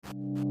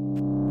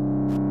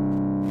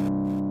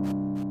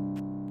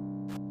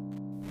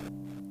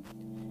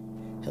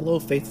Hello,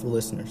 faithful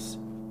listeners.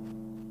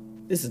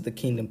 This is the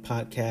Kingdom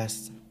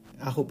Podcast.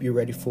 I hope you're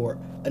ready for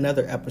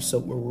another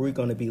episode where we're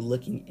going to be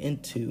looking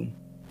into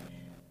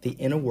the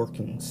inner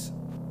workings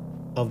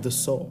of the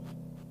soul.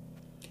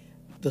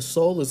 The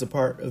soul is a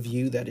part of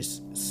you that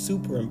is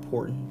super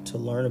important to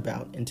learn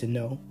about and to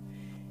know.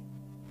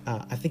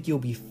 I think you'll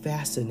be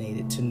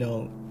fascinated to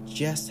know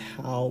just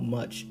how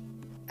much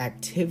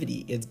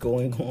activity is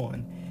going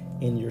on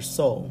in your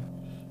soul.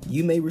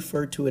 You may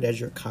refer to it as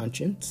your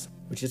conscience,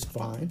 which is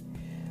fine.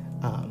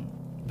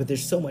 But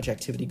there's so much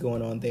activity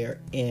going on there.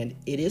 And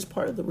it is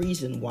part of the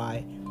reason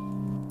why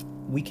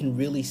we can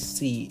really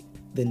see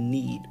the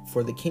need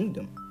for the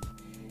kingdom.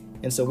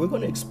 And so we're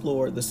going to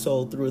explore the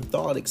soul through a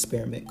thought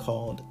experiment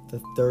called the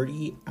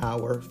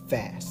 30-hour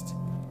fast.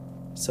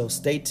 So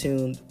stay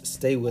tuned,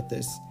 stay with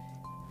us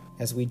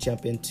as we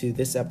jump into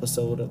this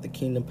episode of the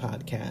Kingdom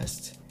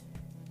Podcast,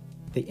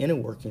 the inner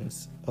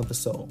workings of the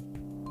soul.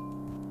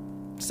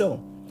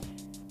 So,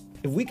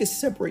 if we could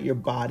separate your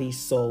body,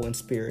 soul, and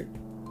spirit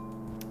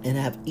and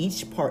have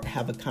each part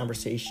have a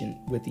conversation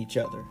with each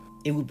other,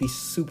 it would be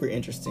super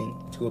interesting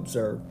to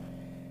observe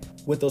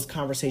what those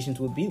conversations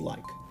would be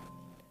like.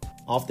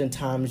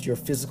 Oftentimes, your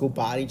physical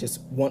body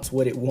just wants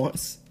what it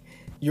wants.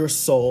 Your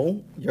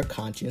soul, your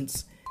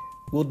conscience,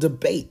 will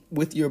debate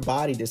with your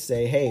body to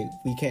say, hey,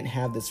 we can't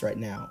have this right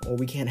now, or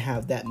we can't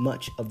have that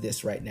much of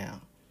this right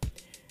now.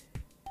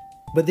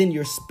 But then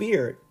your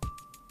spirit,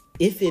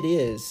 if it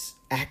is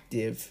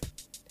active,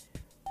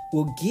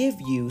 will give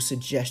you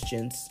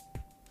suggestions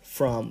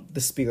from the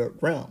spirit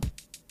realm.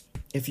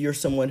 If you're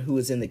someone who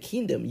is in the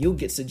kingdom, you'll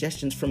get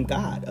suggestions from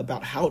God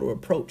about how to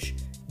approach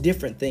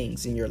different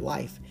things in your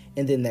life.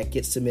 And then that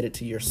gets submitted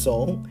to your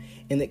soul,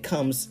 and it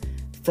comes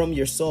from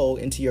your soul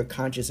into your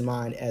conscious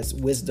mind as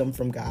wisdom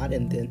from God.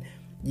 And then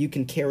you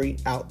can carry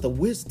out the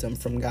wisdom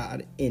from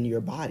God in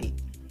your body.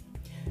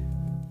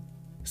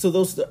 So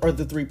those are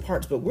the three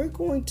parts, but we're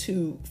going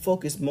to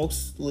focus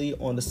mostly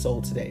on the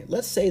soul today.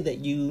 Let's say that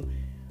you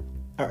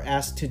are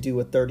asked to do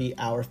a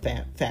 30-hour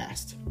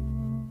fast.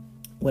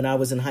 When I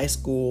was in high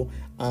school,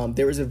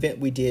 there was an event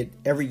we did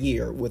every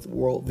year with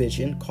World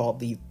Vision called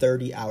the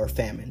 30-hour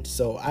famine.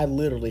 So I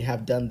literally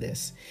have done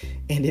this,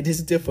 and it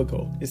is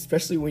difficult,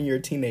 especially when you're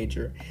a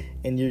teenager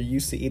and you're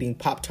used to eating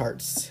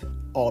Pop-Tarts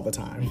all the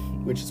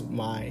time, which is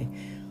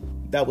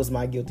that was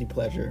my guilty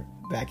pleasure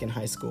back in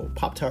high school,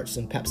 Pop-Tarts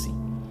and Pepsi.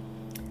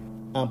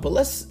 But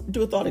let's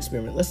do a thought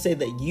experiment. Let's say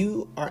that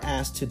you are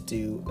asked to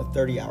do a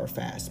 30-hour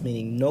fast,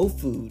 meaning no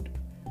food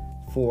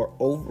for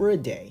over a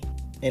day,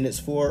 and it's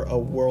for a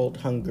World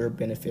Hunger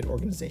Benefit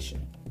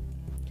Organization.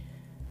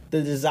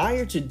 The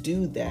desire to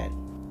do that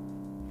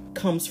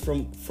comes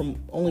from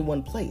only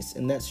one place,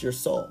 and that's your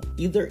soul.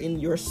 Either in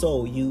your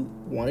soul you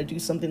want to do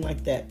something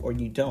like that or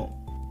you don't.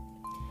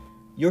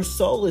 Your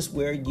soul is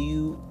where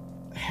you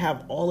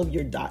have all of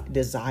your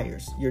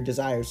desires. Your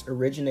desires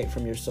originate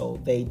from your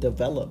soul. They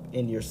develop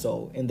in your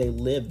soul and they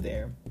live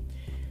there.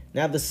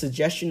 Now, the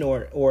suggestion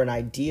or an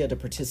idea to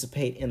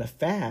participate in a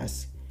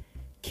fast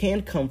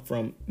can come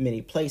from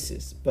many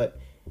places, but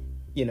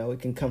it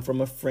can come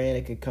from a friend,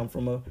 it could come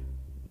from a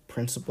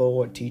principal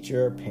or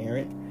teacher or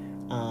parent.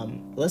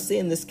 Let's say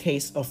in this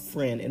case, a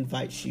friend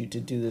invites you to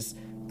do this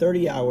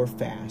 30-hour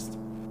fast,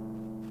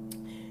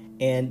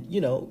 and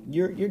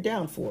you're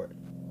down for it,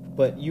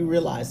 but you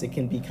realize it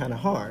can be kind of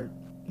hard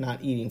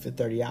not eating for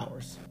 30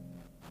 hours.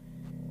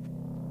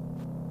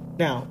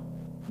 Now,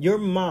 your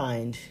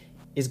mind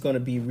is going to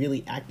be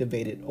really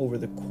activated over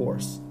the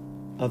course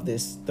of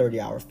this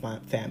 30-hour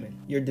famine.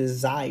 Your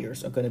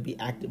desires are going to be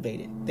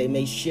activated. They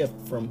may shift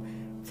from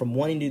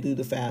wanting to do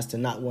the fast to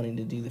not wanting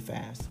to do the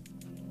fast.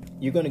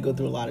 You're going to go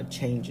through a lot of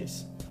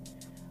changes.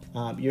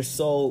 Your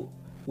soul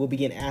will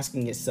begin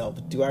asking itself,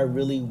 do I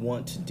really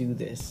want to do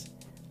this?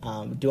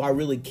 Do I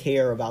really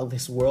care about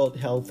this World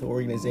Health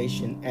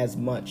Organization as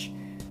much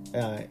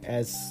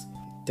as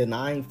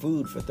denying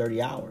food for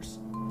 30 hours?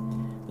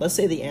 Let's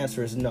say the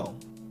answer is no.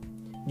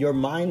 Your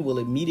mind will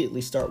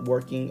immediately start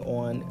working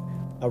on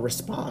a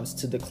response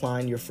to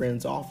decline your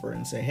friend's offer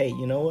and say, hey,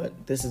 you know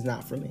what? This is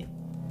not for me.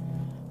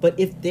 But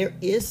if there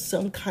is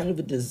some kind of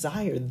a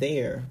desire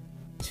there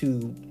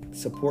to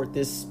support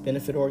this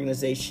benefit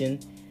organization,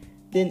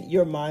 then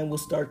your mind will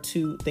start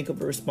to think of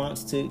a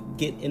response to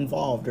get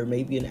involved or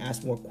maybe and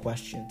ask more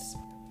questions.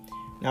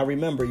 Now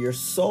remember, your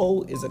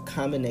soul is a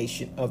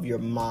combination of your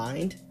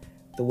mind,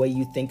 the way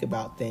you think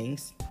about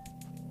things,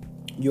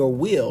 your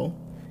will,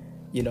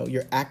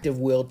 your active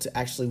will to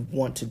actually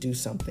want to do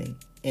something,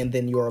 and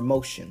then your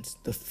emotions,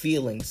 the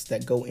feelings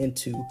that go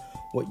into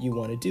what you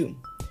want to do.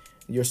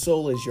 Your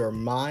soul is your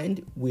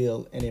mind,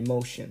 will, and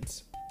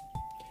emotions.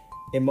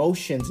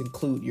 Emotions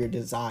include your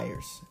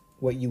desires,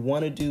 what you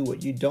want to do,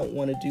 what you don't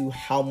want to do,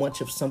 how much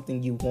of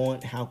something you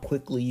want, how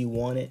quickly you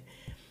want it.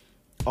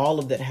 All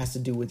of that has to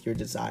do with your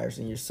desires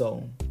and your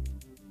soul.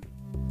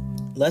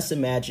 Let's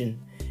imagine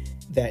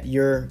that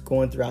you're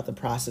going throughout the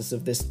process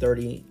of this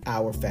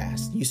 30-hour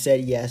fast. You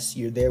said yes,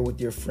 you're there with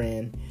your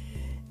friend,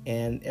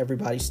 and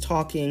everybody's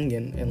talking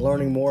and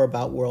learning more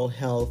about World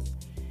Health.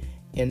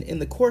 And in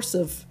the course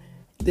of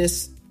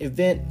this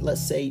event,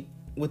 let's say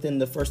within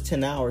the first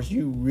 10 hours,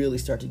 you really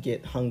start to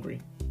get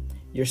hungry.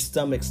 Your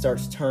stomach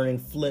starts turning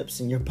flips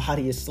and your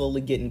body is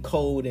slowly getting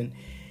cold, and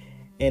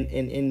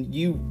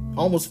you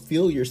almost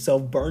feel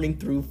yourself burning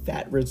through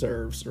fat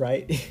reserves,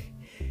 right?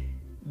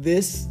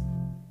 This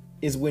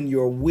is when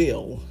your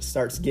will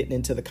starts getting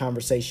into the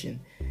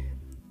conversation.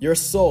 Your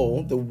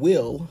soul, the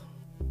will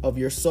of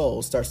your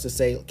soul, starts to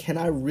say, can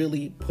I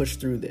really push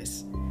through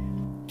this?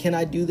 Can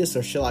I do this,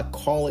 or shall I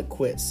call it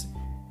quits?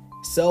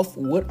 Self,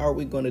 what are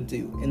we going to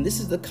do? And this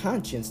is the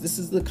conscience. This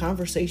is the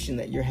conversation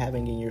that you're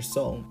having in your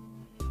soul.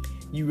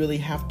 You really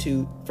have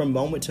to, from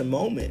moment to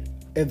moment,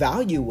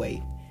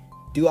 evaluate,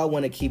 do I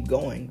want to keep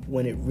going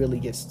when it really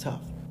gets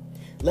tough?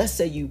 Let's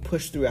say you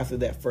push through after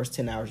that first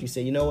 10 hours. You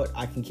say, you know what?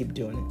 I can keep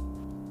doing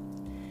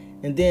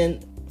it. And then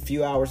a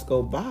few hours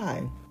go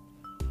by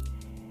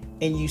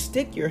and you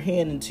stick your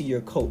hand into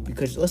your coat,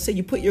 because let's say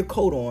you put your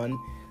coat on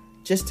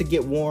just to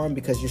get warm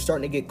because you're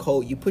starting to get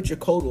cold. You put your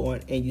coat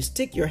on and you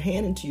stick your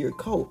hand into your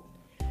coat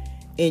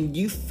and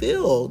you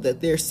feel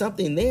that there's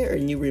something there,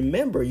 and you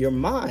remember, your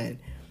mind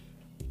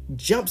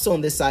jumps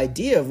on this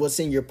idea of what's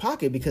in your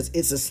pocket because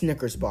it's a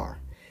Snickers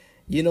bar.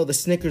 You know, the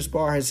Snickers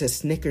bar says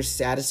Snickers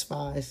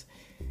satisfies.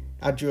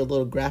 I drew a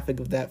little graphic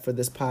of that for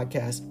this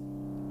podcast.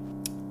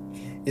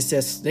 It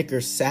says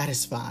Snickers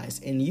satisfies.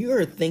 And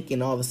you're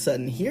thinking all of a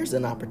sudden, here's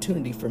an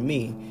opportunity for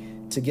me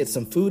to get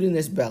some food in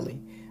this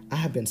belly. I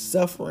have been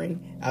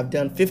suffering. I've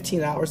done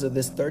 15 hours of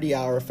this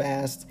 30-hour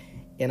fast,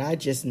 and I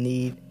just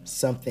need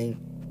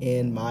something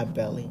in my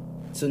belly.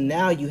 So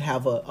now you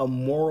have a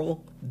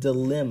moral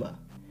dilemma.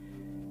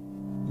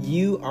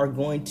 You are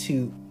going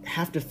to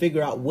have to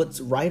figure out what's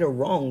right or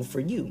wrong for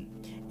you.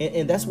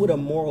 And that's what a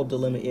moral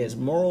dilemma is.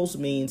 Morals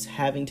means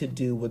having to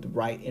do with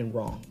right and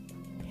wrong.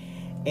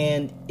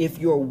 And if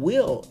your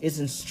will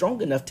isn't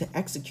strong enough to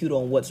execute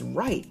on what's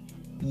right,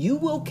 you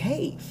will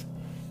cave.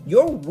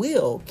 Your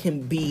will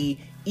can be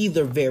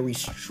either very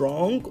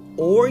strong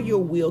or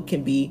your will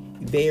can be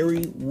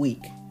very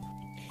weak.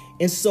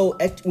 And so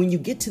when you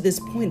get to this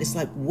point, it's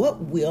like, what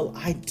will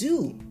I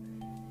do?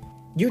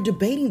 You're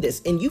debating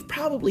this, and you've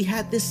probably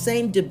had this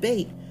same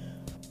debate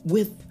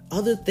with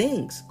other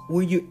things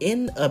where you're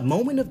in a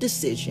moment of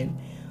decision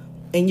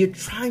and you're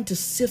trying to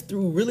sift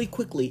through really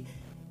quickly.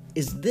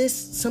 Is this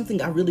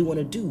something I really want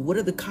to do? What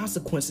are the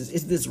consequences?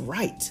 Is this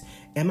right?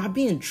 Am I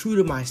being true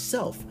to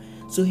myself?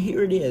 So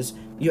here it is.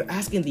 You're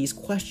asking these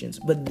questions,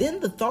 but then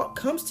the thought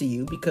comes to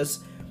you,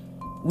 because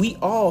we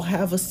all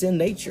have a sin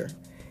nature.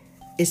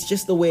 It's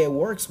just the way it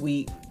works.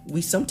 We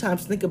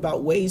sometimes think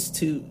about ways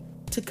to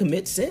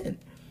commit sin,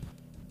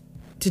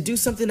 to do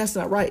something that's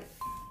not right.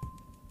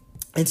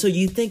 And so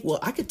you think, well,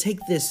 I could take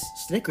this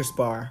Snickers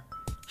bar,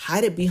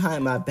 hide it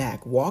behind my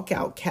back, walk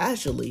out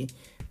casually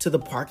to the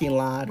parking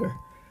lot,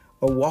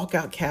 or walk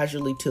out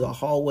casually to the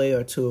hallway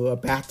or to a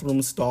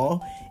bathroom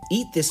stall,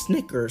 eat this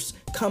Snickers,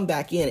 come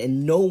back in,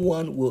 and no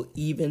one will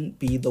even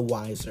be the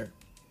wiser.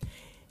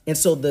 And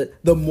so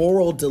the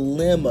moral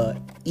dilemma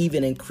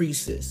even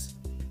increases.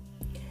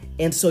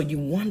 And so you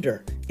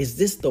wonder, is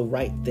this the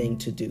right thing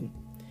to do?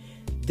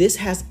 This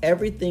has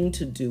everything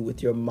to do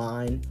with your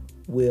mind,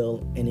 will,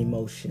 and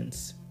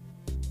emotions.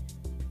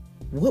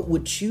 What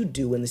would you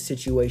do in the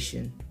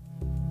situation?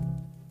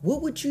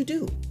 What would you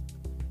do?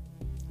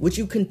 Would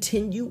you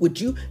continue?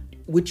 Would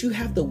you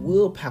have the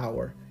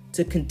willpower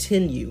to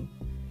continue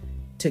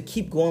to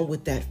keep going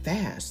with that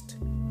fast?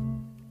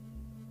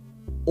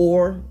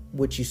 Or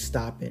would you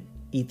stop it,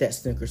 eat that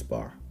Snickers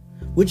bar?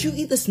 Would you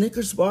eat the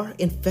Snickers bar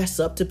and fess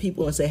up to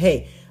people and say,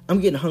 hey,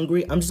 I'm getting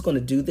hungry, I'm just going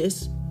to do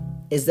this?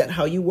 Is that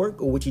how you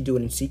work, or would you do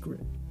it in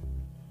secret?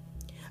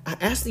 I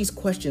ask these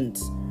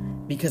questions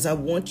because I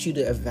want you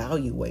to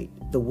evaluate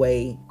the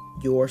way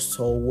your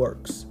soul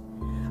works.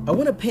 I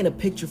want to paint a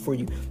picture for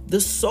you. The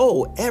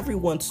soul,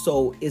 everyone's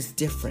soul is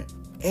different.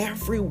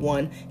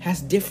 Everyone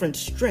has different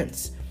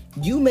strengths.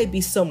 You may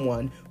be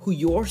someone who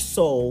your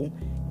soul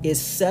is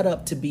set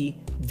up to be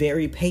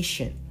very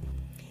patient.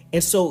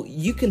 And so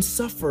you can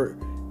suffer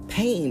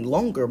pain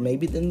longer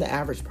maybe than the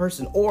average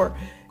person. Or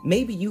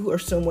maybe you are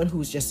someone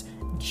who's just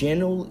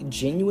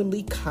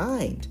genuinely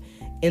kind.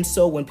 And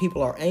so when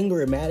people are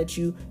angry or mad at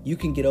you, you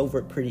can get over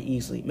it pretty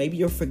easily. Maybe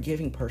you're a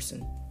forgiving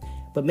person.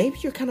 But maybe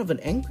you're kind of an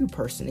angry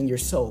person in your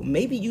soul.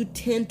 Maybe you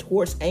tend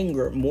towards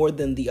anger more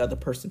than the other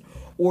person.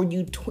 Or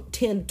you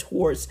tend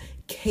towards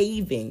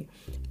caving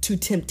to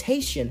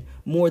temptation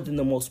more than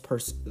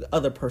the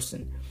other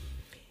person.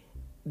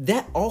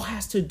 That all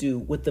has to do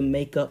with the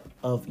makeup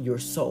of your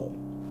soul.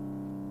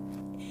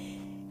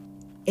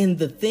 And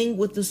the thing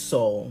with the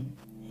soul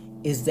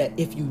is that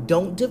if you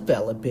don't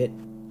develop it,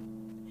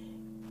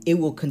 it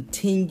will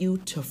continue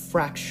to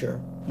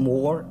fracture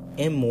more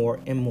and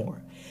more and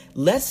more.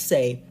 Let's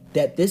say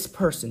that this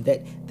person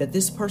at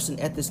this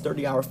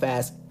 30-hour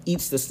fast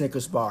eats the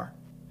Snickers bar.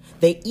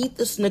 They eat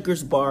the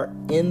Snickers bar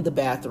in the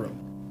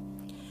bathroom.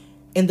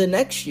 And the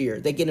next year,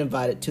 they get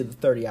invited to the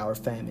 30-hour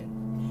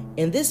famine.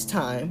 And this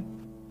time,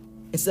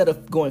 instead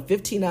of going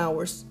 15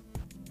 hours,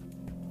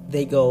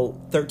 they go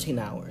 13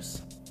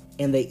 hours.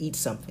 And they eat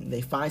something.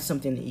 They find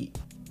something to eat.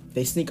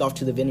 They sneak off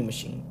to the vending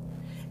machine.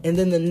 And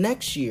then the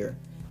next year,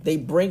 they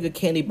bring a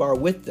candy bar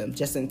with them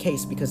just in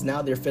case, because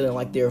now they're feeling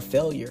like they're a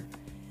failure.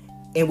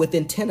 And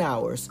within 10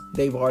 hours,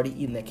 they've already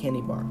eaten that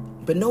candy bar.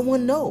 But no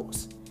one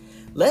knows.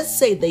 Let's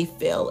say they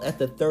fail at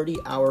the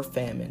 30-hour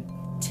famine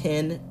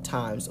 10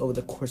 times over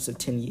the course of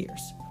 10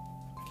 years.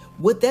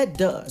 What that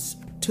does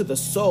to the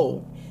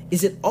soul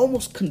is it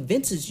almost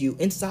convinces you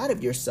inside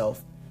of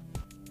yourself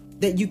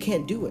that you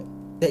can't do it,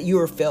 that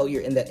you're a failure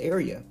in that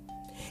area.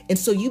 And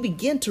so you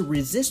begin to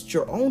resist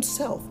your own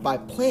self by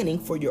planning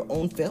for your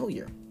own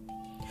failure.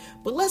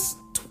 But let's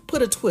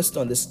put a twist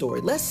on this story.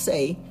 Let's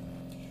say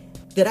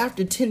that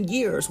after 10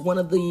 years, one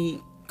of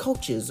the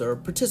coaches or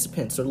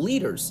participants or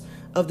leaders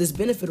of this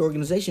benefit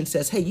organization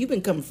says, hey, you've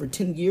been coming for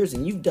 10 years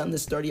and you've done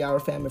this 30-hour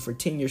famine for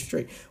 10 years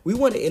straight. We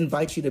want to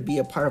invite you to be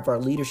a part of our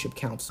leadership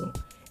council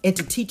and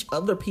to teach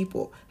other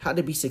people how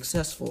to be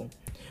successful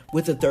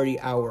with a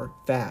 30-hour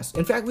fast.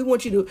 In fact, we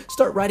want you to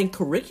start writing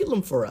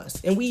curriculum for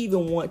us. And we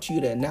even want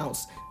you to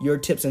announce your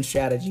tips and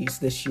strategies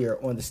this year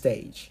on the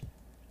stage.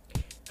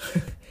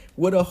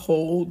 What a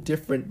whole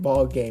different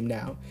ball game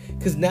now.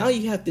 Because now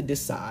you have to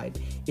decide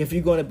if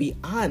you're going to be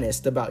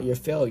honest about your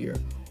failure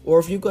or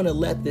if you're going to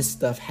let this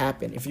stuff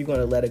happen, if you're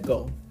going to let it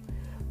go.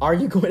 Are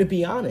you going to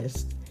be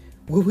honest?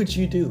 What would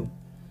you do?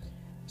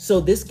 So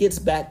this gets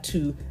back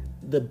to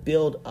the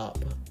build up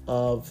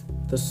of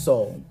the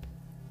soul.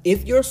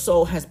 If your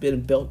soul has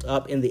been built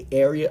up in the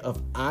area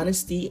of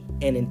honesty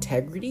and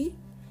integrity,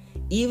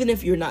 even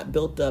if you're not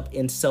built up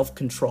in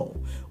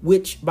self-control,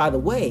 which, by the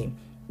way,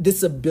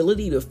 this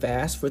ability to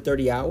fast for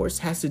 30 hours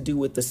has to do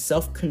with the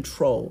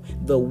self-control,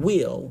 the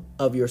will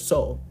of your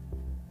soul.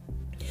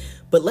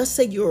 But let's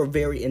say you're a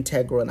very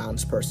integral and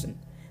honest person.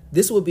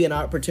 This will be an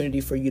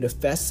opportunity for you to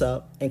fess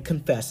up and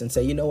confess and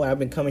say, you know what, I've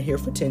been coming here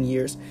for 10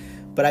 years,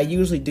 but I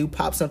usually do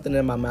pop something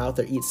in my mouth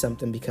or eat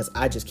something because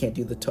I just can't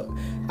do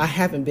I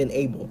haven't been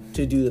able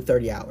to do the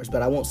 30 hours,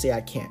 but I won't say I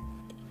can't.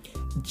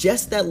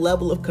 Just that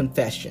level of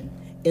confession,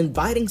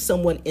 inviting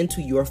someone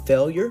into your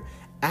failure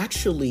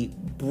actually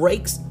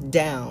breaks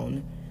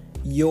down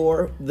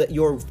your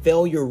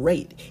failure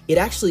rate. It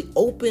actually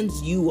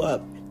opens you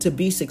up to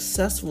be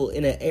successful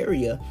in an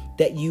area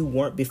that you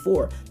weren't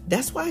before.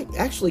 That's why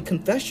actually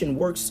confession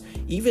works,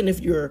 even if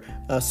you're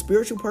a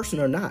spiritual person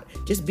or not.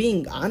 Just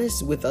being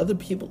honest with other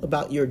people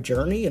about your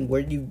journey and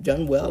where you've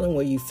done well and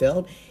where you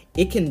failed,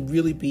 it can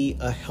really be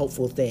a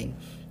helpful thing.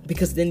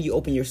 Because then you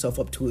open yourself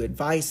up to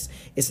advice.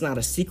 It's not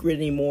a secret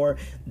anymore.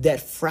 That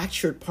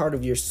fractured part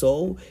of your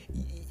soul,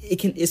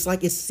 it's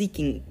like it's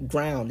seeking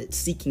ground, it's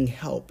seeking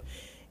help.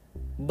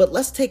 But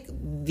let's take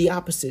the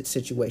opposite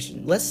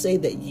situation. Let's say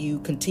that you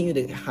continue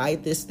to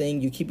hide this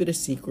thing, you keep it a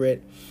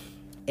secret,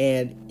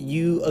 and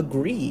you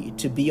agree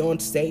to be on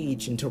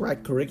stage and to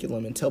write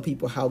curriculum and tell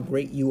people how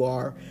great you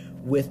are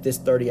with this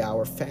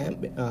 30-hour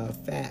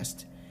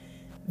fast.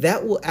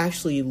 That will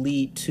actually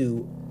lead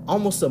to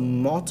almost a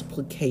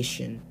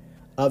multiplication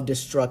of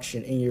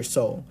destruction in your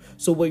soul.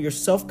 So where your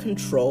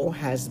self-control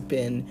has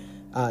been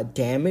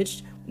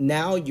damaged,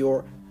 now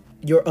your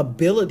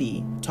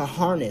ability to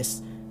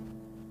harness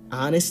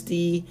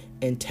honesty,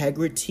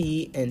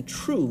 integrity, and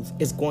truth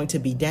is going to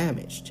be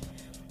damaged.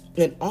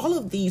 And all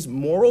of these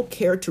moral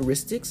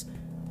characteristics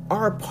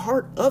are a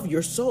part of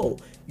your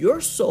soul. Your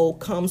soul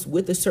comes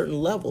with a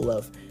certain level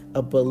of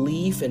a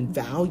belief and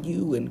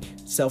value and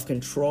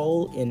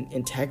self-control and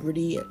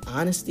integrity and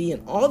honesty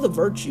and all the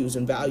virtues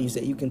and values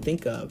that you can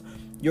think of.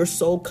 Your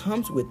soul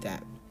comes with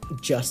that.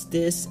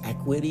 Justice,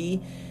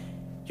 equity.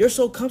 Your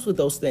soul comes with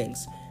those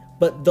things.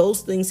 But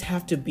those things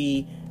have to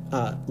be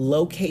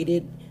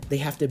located. They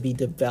have to be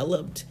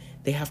developed.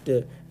 They have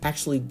to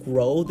actually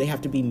grow. They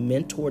have to be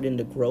mentored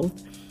into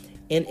growth.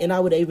 And I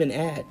would even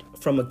add,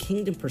 from a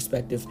kingdom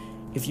perspective,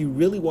 if you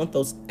really want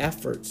those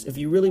efforts, if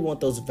you really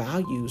want those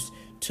values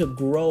to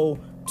grow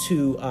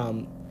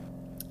to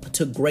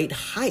great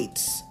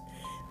heights,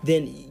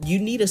 then you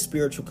need a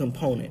spiritual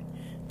component.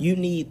 You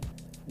need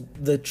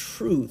the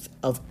truth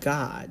of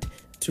God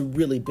to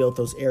really build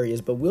those areas.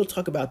 But we'll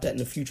talk about that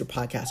in a future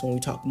podcast when we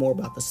talk more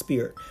about the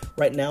spirit.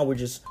 Right now, we're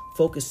just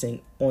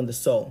focusing on the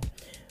soul.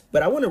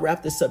 But I want to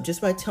wrap this up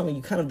just by telling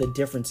you kind of the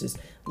differences.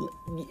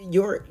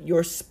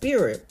 Your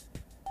spirit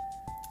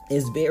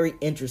is very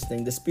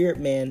interesting. The spirit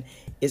man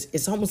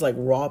it's almost like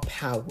raw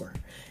power.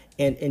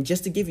 And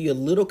just to give you a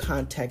little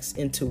context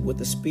into what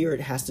the spirit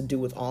has to do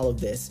with all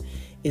of this,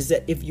 is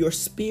that if your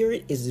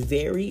spirit is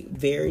very,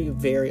 very,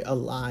 very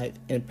alive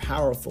and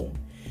powerful,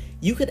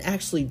 you could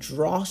actually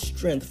draw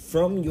strength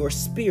from your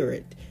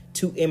spirit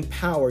to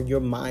empower your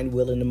mind,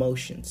 will, and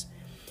emotions.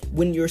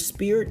 When your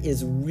spirit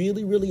is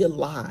really, really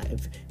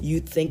alive,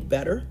 you think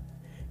better,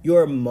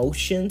 your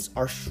emotions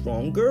are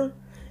stronger,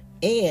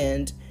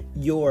 and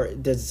your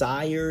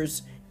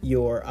desires,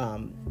 your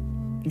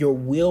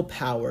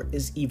willpower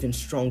is even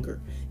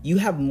stronger. You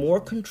have more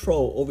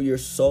control over your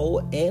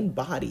soul and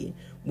body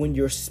when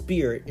your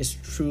spirit is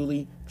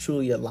truly,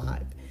 truly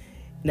alive.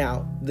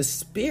 Now, the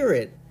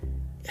spirit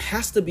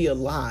has to be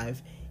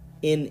alive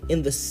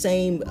in the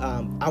same,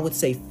 I would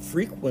say,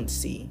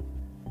 frequency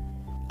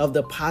of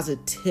the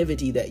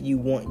positivity that you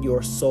want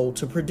your soul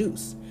to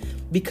produce.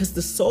 Because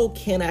the soul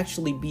can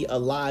actually be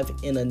alive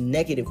in a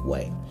negative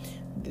way.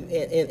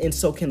 And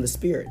so can the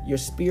spirit. Your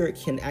spirit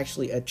can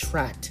actually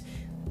attract,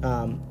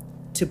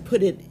 to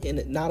put it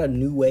in not a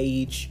new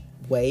age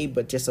way,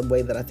 but just a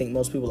way that I think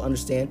most people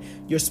understand.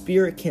 Your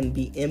spirit can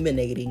be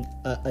emanating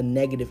a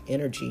negative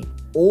energy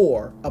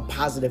or a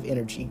positive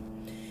energy.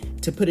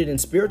 To put it in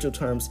spiritual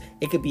terms,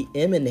 it could be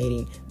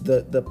emanating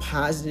the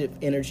positive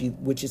energy,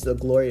 which is the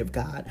glory of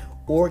God,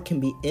 or it can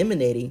be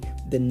emanating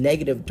the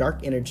negative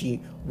dark energy,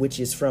 which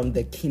is from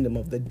the kingdom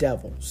of the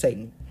devil,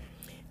 Satan.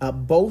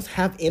 Both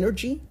have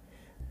energy,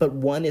 but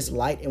one is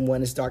light and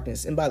one is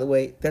darkness. And by the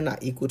way, they're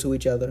not equal to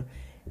each other.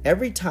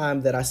 Every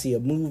time that I see a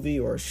movie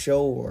or a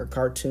show or a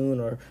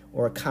cartoon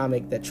or a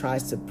comic that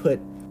tries to put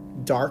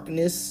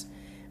darkness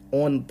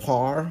on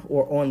par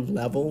or on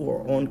level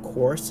or on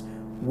course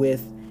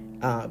with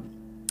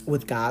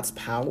God's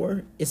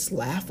power, it's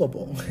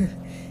laughable.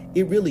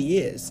 It really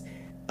is.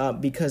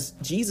 Because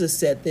Jesus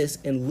said this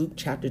in Luke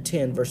chapter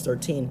 10, verse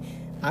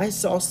 13, I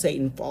saw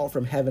Satan fall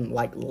from heaven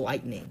like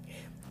lightning.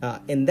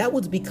 And that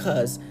was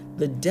because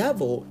the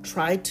devil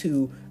tried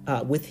to,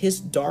 with his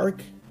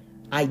dark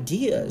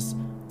ideas,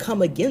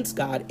 come against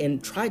God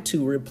and try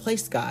to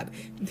replace God.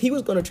 He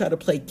was going to try to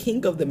play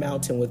king of the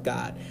mountain with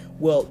God.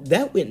 Well,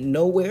 that went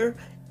nowhere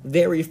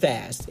very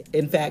fast.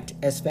 In fact,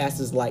 as fast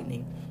as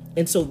lightning.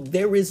 And so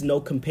there is no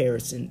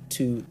comparison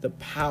to the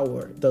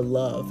power, the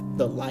love,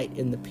 the light,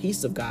 and the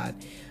peace of God.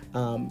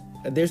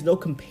 There's no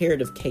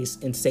comparative case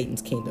in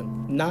Satan's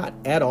kingdom. Not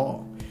at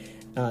all.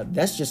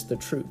 That's just the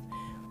truth.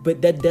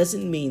 But that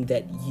doesn't mean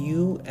that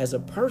you as a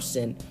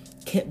person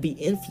can't be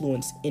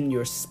influenced in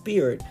your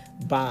spirit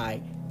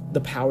by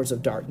the powers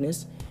of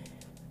darkness.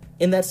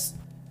 And that's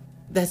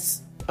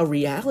a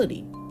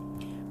reality.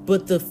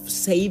 But the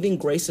saving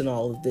grace in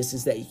all of this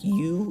is that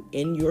you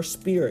in your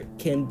spirit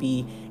can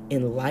be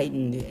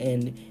enlightened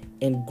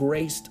and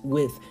graced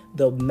with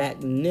the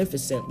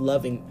magnificent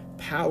loving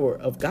power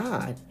of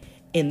God.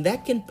 And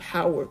that can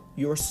power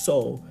your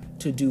soul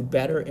to do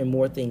better and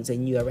more things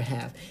than you ever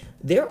have.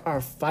 There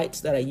are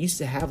fights that I used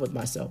to have with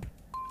myself.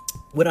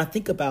 When I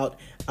think about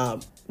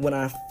when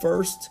I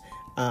first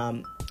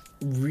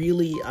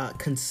really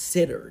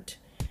considered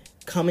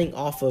coming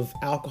off of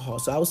alcohol.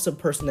 So I was some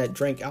person that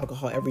drank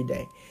alcohol every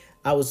day.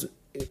 I was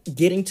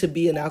getting to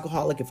be an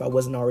alcoholic if I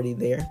wasn't already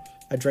there.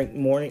 I drank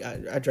morning,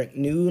 I drank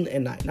noon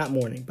and night, not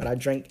morning, but I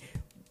drank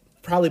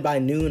probably by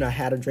noon. I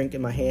had a drink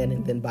in my hand,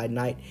 and then by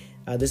night,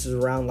 this is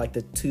around like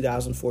the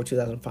 2004,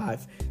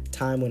 2005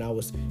 time when I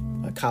was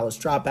a college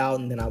dropout,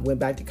 and then I went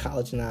back to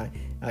college and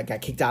I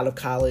got kicked out of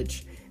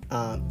college.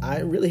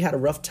 I really had a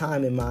rough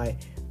time in my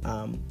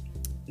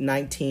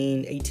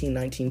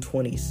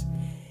 20s.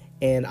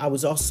 And I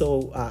was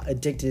also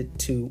addicted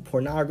to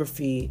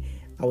pornography.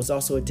 I was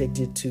also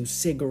addicted to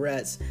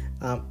cigarettes.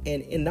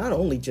 And not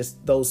only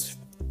just those,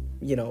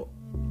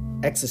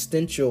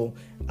 existential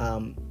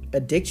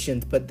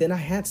addictions, but then I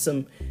had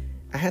some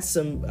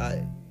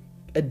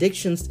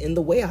addictions in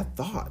the way I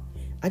thought.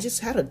 I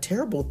just had a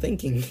terrible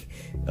thinking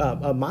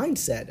a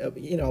mindset.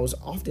 I was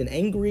often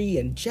angry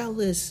and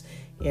jealous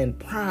and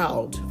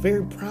proud,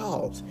 very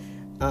proud.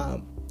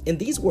 And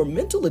these were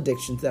mental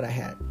addictions that I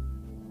had.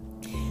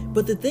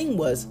 But the thing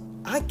was,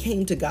 I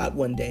came to God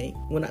one day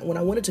when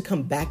I wanted to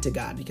come back to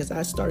God, because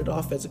I started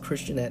off as a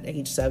Christian at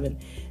age 7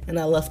 and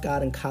I left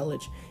God in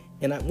college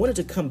and I wanted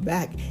to come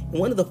back. And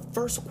one of the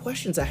first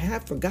questions I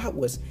had for God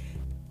was,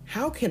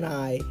 how can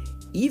I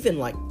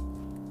even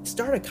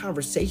start a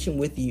conversation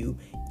with you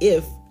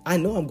if I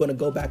know I'm going to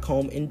go back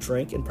home and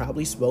drink and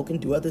probably smoke and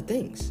do other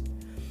things?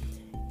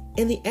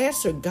 And the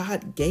answer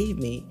God gave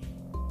me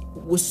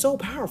was so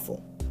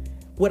powerful.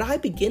 What I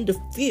began to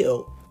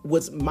feel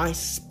was my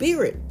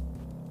spirit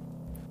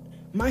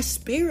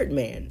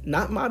man,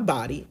 not my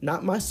body,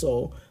 not my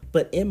soul,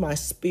 but in my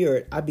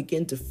spirit, I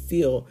began to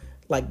feel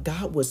like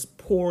God was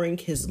pouring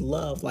his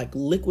love, like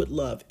liquid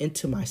love,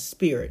 into my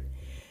spirit.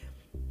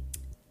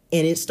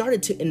 And it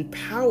started to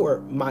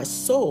empower my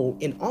soul.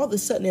 And all of a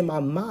sudden in my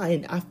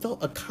mind, I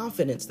felt a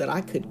confidence that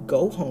I could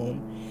go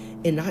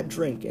home and not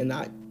drink and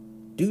not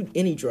do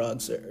any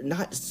drugs or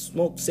not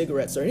smoke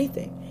cigarettes or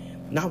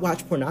anything, not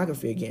watch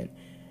pornography again.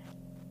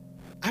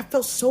 I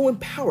felt so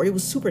empowered. It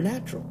was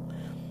supernatural.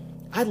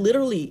 I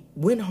literally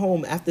went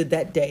home after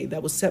that day.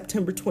 That was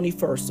September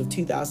 21st of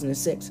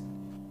 2006.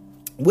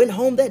 Went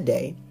home that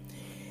day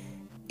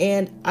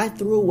and I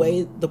threw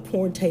away the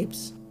porn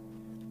tapes.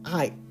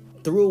 I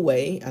threw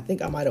away, I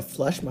think I might have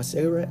flushed my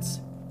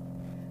cigarettes.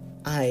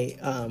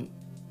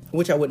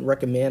 Which I wouldn't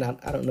recommend.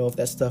 I don't know if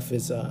that stuff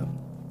is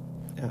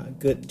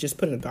good. Just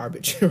put it in the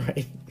garbage,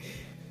 right?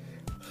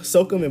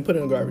 Soak them and put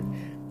it in the garbage.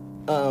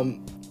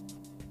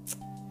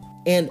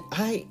 And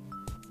I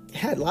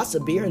had lots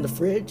of beer in the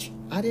fridge.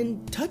 I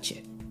didn't touch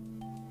it.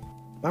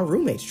 My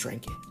roommates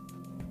drank it.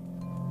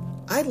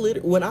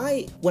 When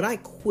I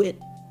quit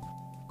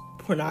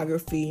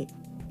pornography,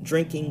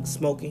 drinking,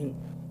 smoking,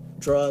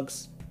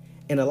 drugs,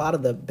 and a lot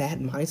of the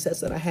bad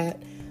mindsets that I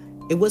had,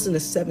 it wasn't a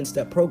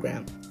 7-step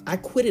program. I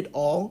quit it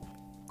all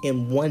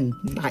in one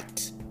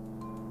night.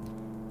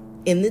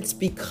 And it's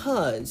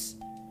because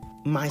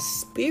my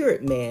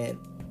spirit man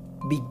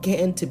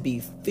began to be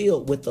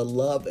filled with the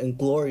love and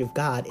glory of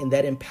God, and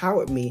that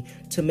empowered me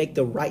to make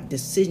the right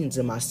decisions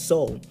in my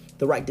soul,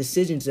 the right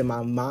decisions in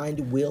my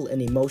mind, will, and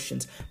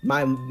emotions.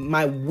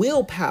 My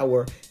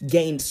willpower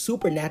gained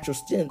supernatural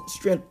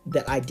strength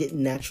that I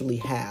didn't naturally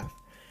have.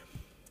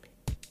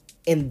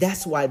 And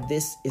that's why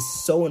this is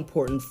so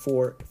important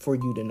for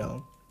you to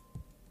know.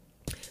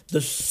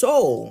 The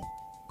soul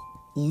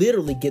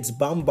literally gets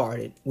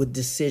bombarded with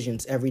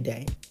decisions every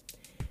day.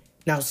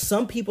 Now,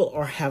 some people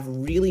have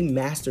really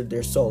mastered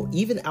their soul,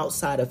 even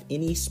outside of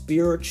any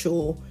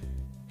spiritual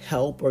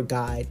help or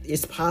guide.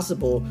 It's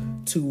possible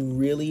to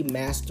really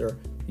master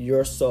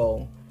your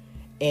soul.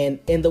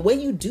 And the way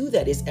you do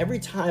that is every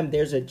time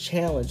there's a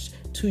challenge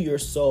to your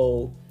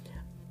soul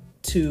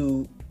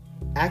to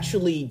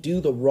actually do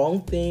the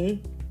wrong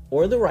thing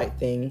or the right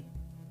thing,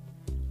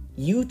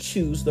 you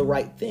choose the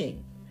right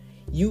thing.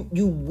 You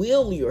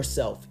will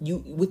yourself,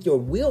 with your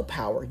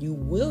willpower, you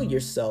will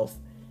yourself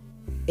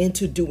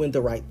into doing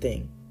the right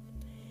thing.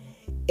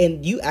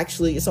 And you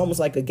actually, it's almost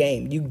like a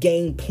game. You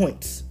gain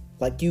points,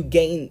 like you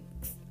gain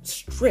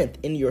strength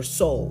in your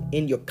soul,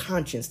 in your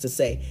conscience to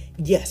say,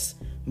 yes,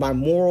 my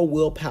moral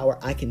willpower,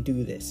 I can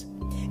do this.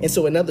 And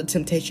so another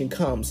temptation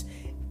comes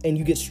and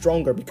you get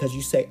stronger because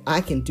you say,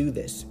 I can do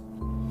this.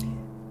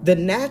 The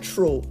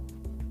natural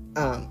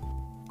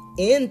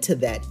end to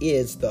that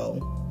is,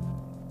 though,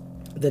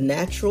 the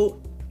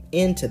natural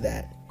end to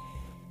that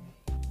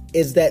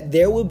is that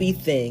there will be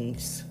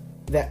things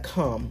that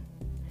come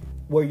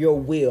where your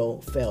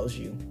will fails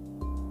you.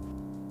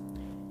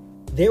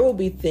 There will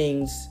be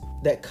things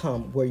that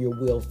come where your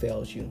will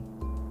fails you.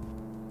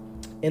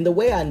 And the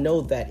way I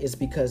know that is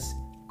because,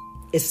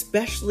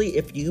 especially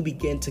if you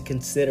begin to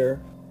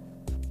consider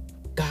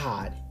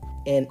God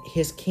and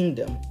his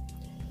kingdom,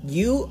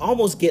 you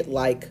almost get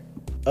like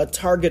a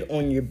target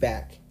on your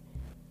back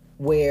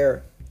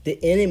where the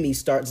enemy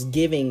starts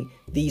giving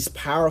these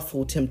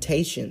powerful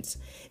temptations.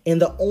 And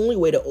the only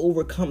way to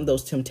overcome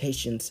those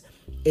temptations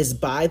is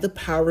by the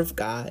power of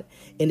God,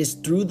 and it's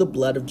through the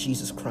blood of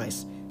Jesus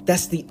Christ.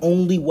 That's the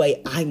only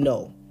way I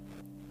know.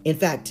 In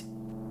fact,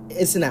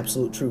 it's an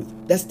absolute truth.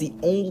 That's the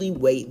only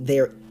way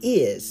there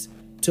is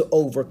to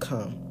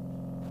overcome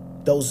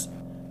those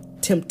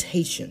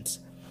temptations.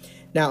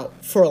 Now,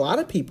 for a lot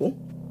of people,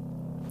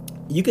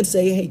 you can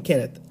say, hey,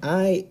 Kenneth,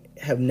 I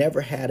have never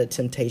had a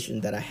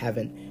temptation that I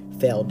haven't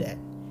failed at.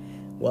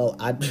 Well,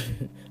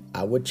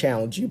 I would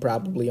challenge you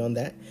probably on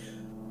that.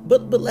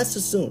 But let's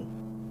assume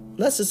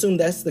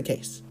that's the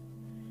case.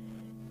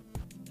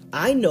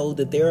 I know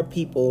that there are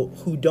people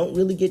who don't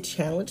really get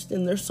challenged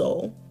in their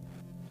soul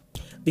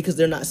because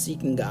they're not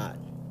seeking God.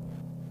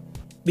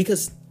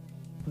 Because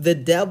the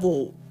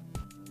devil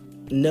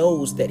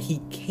knows that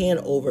he can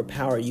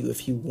overpower you if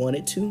he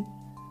wanted to.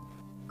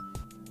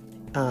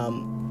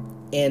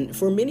 And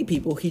for many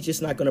people, he's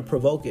just not going to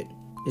provoke it.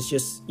 It's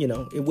just,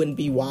 it wouldn't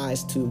be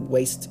wise to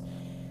waste,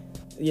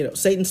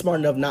 Satan's smart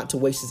enough not to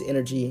waste his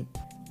energy,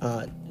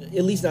 at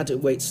least not to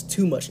waste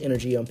too much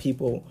energy on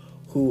people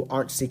who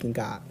aren't seeking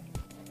God.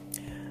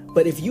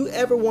 But if you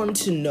ever wanted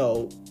to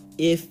know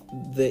if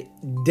the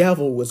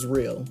devil was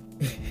real,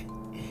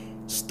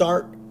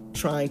 start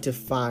trying to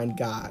find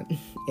God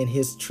and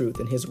his truth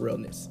and his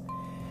realness.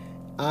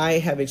 I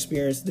have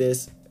experienced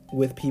this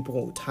with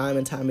people time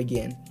and time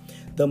again.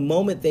 The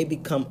moment they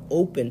become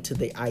open to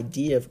the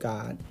idea of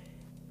God,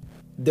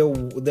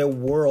 their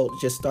world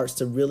just starts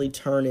to really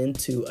turn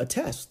into a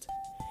test.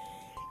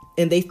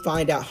 And they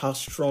find out how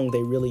strong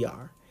they really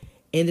are.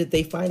 And if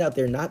they find out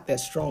they're not that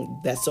strong,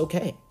 that's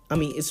okay. I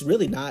mean, it's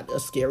really not a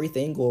scary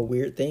thing or a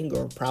weird thing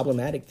or a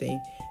problematic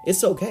thing.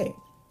 It's okay.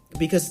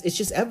 Because it's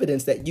just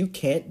evidence that you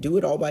can't do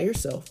it all by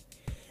yourself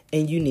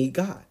and you need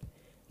God.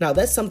 Now,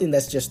 that's something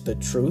that's just the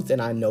truth,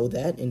 and I know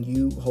that, and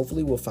you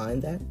hopefully will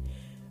find that.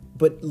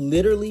 But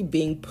literally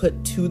being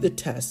put to the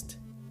test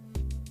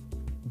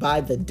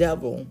by the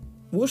devil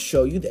will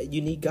show you that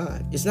you need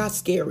God. It's not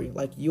scary.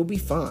 Like, you'll be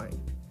fine.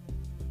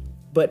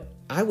 But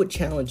I would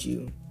challenge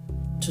you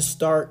to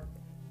start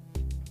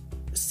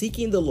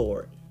seeking the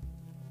Lord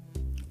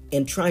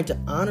and trying to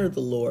honor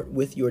the Lord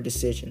with your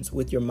decisions,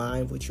 with your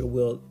mind, with your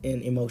will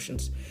and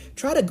emotions.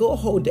 Try to go a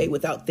whole day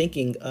without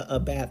thinking a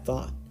bad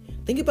thought.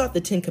 Think about the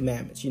 10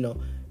 Commandments.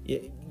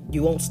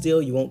 You won't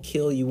steal, you won't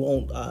kill, you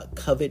won't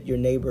covet your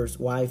neighbor's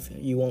wife,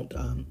 you won't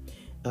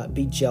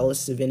be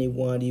jealous of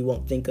anyone, you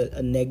won't think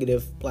a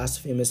negative,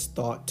 blasphemous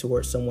thought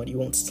towards someone, you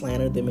won't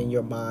slander them in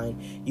your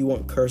mind, you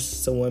won't curse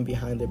someone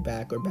behind their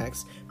back or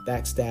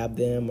backstab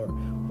them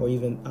or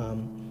even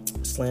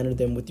slander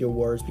them with your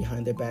words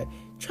behind their back.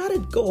 Try to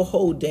go a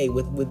whole day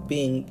with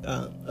being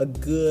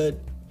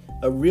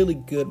a really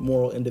good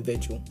moral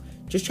individual.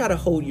 Just try to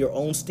hold your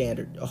own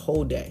standard a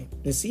whole day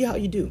and see how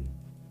you do.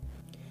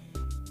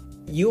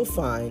 You'll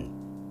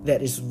find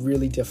that it's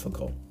really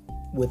difficult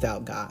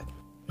without God.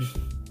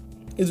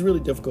 It's really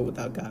difficult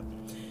without God.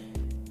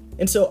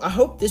 And so I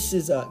hope this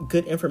is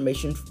good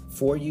information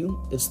for you.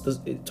 It's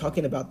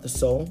talking about the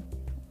soul.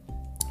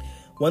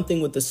 one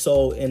thing with the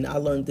soul, and I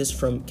learned this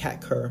from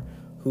Kat Kerr,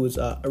 who is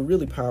a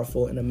really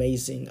powerful and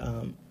amazing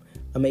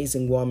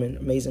woman,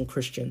 amazing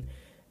Christian.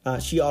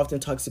 She often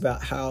talks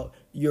about how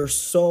your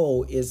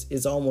soul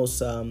is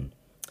almost, I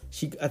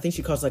think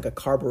she calls it like a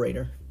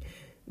carburetor,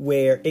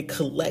 where it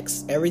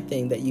collects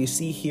everything that you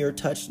see, hear,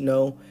 touch,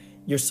 know.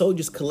 Your soul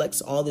just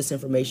collects all this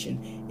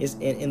information.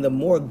 And the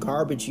more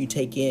garbage you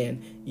take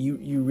in,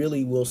 you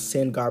really will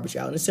send garbage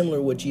out. And it's similar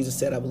to what Jesus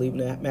said, I believe,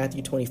 in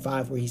Matthew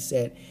 25, where he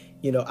said,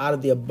 out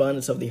of the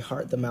abundance of the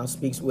heart, the mouth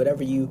speaks.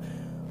 Whatever's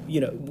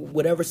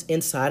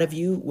inside of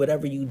you,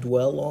 whatever you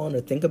dwell on or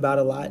think about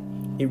a lot,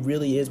 it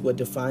really is what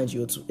defines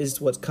you.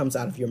 It's what comes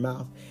out of your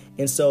mouth.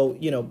 And so,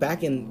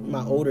 back in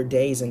my older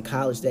days, in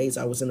college days,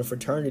 I was in a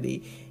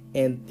fraternity.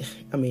 And,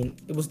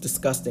 it was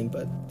disgusting.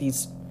 But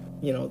these,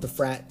 the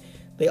frat,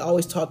 they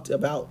always talked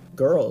about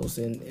girls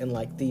and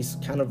like these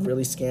kind of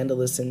really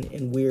scandalous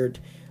and weird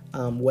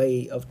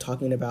way of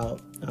talking about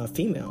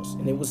females.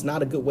 And it was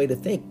not a good way to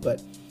think.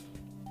 But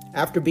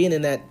after being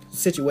in that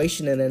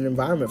situation and an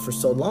environment for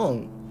so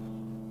long,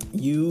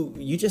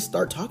 you just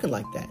start talking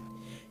like that.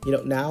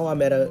 Now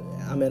I'm at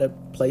a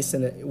place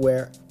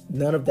where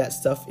none of that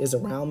stuff is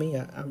around me.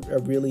 I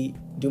really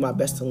do my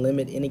best to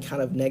limit any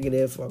kind of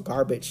negative or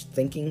garbage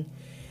thinking.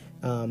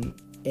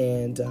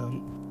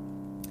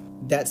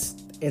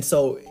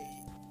 So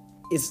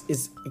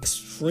it's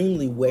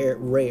extremely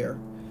rare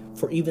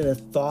for even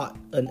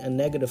a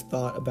negative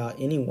thought about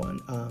anyone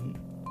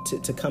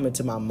to come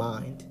into my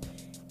mind.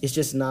 It's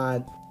just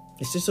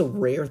a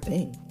rare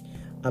thing.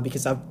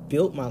 Because I've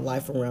built my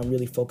life around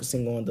really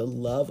focusing on the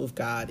love of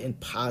God and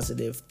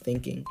positive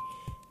thinking.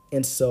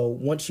 And so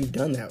once you've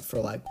done that for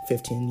like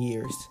 15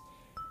 years,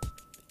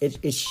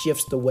 it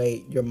shifts the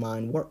way your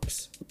mind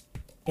works.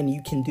 And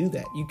you can do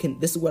that.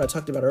 This is what I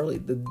talked about earlier,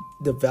 the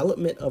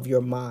development of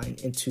your mind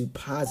into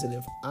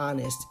positive,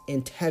 honest,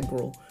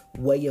 integral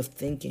way of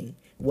thinking,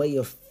 way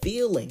of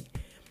feeling.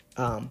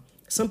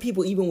 Some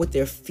people, even with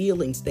their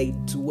feelings, they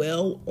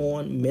dwell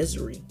on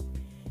misery.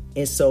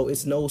 And so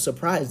it's no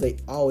surprise they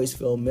always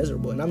feel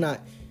miserable. And I'm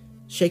not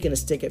shaking a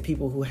stick at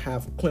people who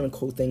have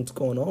clinical things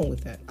going on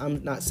with that.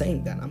 I'm not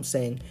saying that. I'm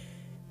saying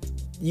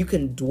you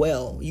can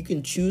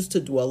choose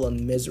to dwell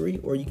on misery,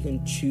 or you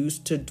can choose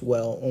to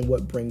dwell on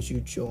what brings you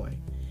joy.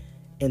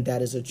 And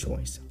that is a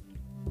choice.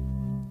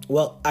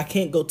 Well, I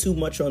can't go too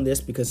much on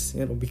this because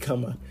it'll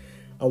become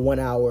a 1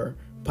 hour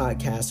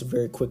podcast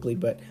very quickly,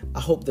 but I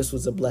hope this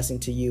was a blessing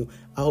to you.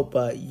 I hope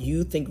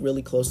you think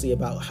really closely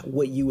about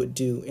what you would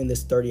do in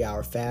this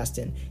 30-hour fast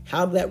and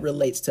how that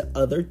relates to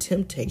other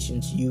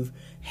temptations you've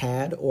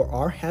had or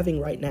are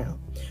having right now.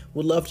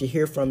 Would love to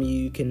hear from you.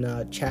 You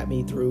can chat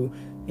me through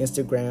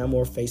Instagram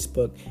or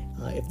Facebook.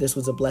 If this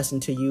was a blessing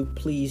to you,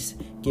 please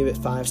give it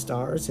 5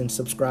 stars and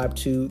subscribe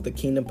to the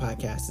Kingdom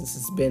Podcast. This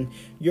has been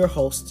your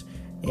host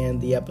and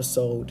the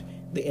episode,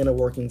 The Inner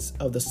Workings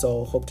of the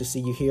Soul. Hope to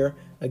see you here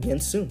again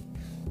soon.